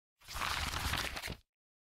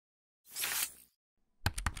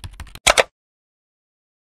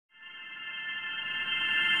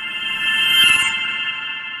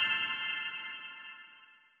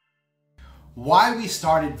why we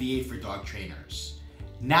started VA4DogTrainers.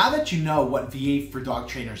 Now that you know what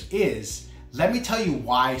VA4DogTrainers is, let me tell you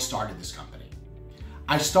why I started this company.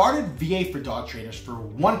 I started VA4DogTrainers for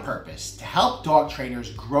one purpose: to help dog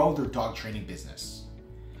trainers grow their dog training business.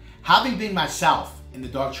 Having been myself in the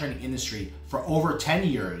dog training industry for over 10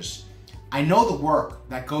 years, I know the work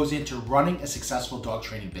that goes into running a successful dog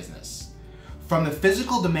training business. From the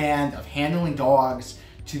physical demand of handling dogs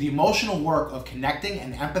to the emotional work of connecting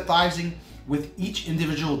and empathizing with each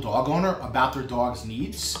individual dog owner about their dog's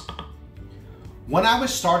needs. When I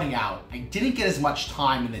was starting out, I didn't get as much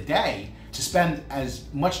time in the day to spend as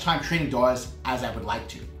much time training dogs as I would like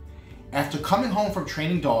to. After coming home from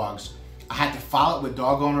training dogs, I had to follow up with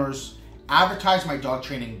dog owners, advertise my dog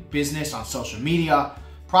training business on social media,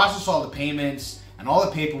 process all the payments and all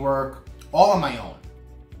the paperwork, all on my own.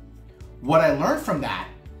 What I learned from that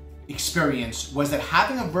experience was that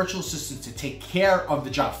having a virtual assistant to take care of the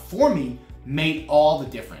job for me made all the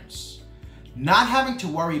difference. Not having to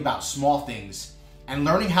worry about small things and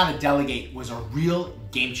learning how to delegate was a real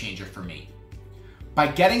game changer for me. By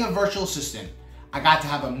getting a virtual assistant, I got to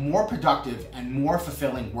have a more productive and more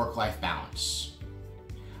fulfilling work-life balance.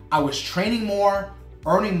 I was training more,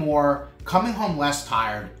 earning more, coming home less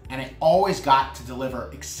tired, and I always got to deliver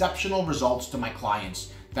exceptional results to my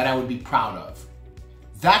clients that I would be proud of.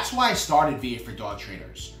 That's why I started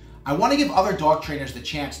VA4DogTrainers. I want to give other dog trainers the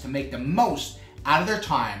chance to make the most out of their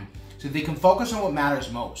time so they can focus on what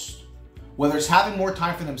matters most. Whether it's having more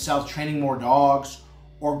time for themselves training more dogs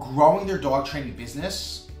or growing their dog training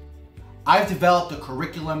business, I've developed a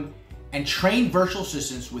curriculum and trained virtual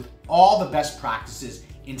assistants with all the best practices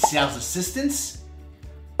in sales assistance,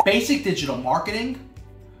 basic digital marketing,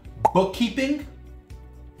 bookkeeping,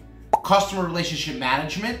 customer relationship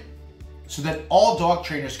management, so that all dog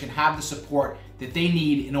trainers can have the support that they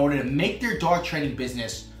need in order to make their dog training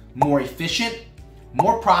business more efficient,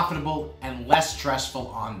 more profitable, and less stressful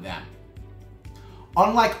on them.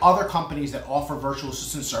 Unlike other companies that offer virtual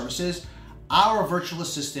assistant services, our virtual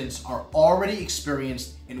assistants are already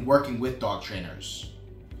experienced in working with dog trainers.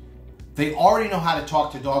 They already know how to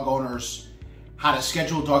talk to dog owners, how to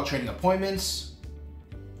schedule dog training appointments,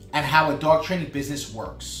 and how a dog training business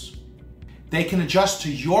works. They can adjust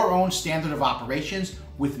to your own standard of operations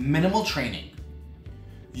with minimal training.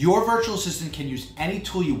 Your virtual assistant can use any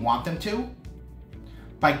tool you want them to.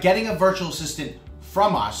 By getting a virtual assistant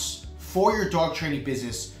from us for your dog training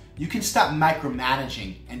business, you can stop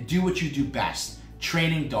micromanaging and do what you do best,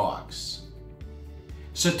 training dogs.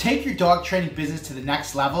 So take your dog training business to the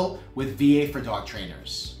next level with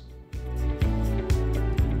VA4DogTrainers.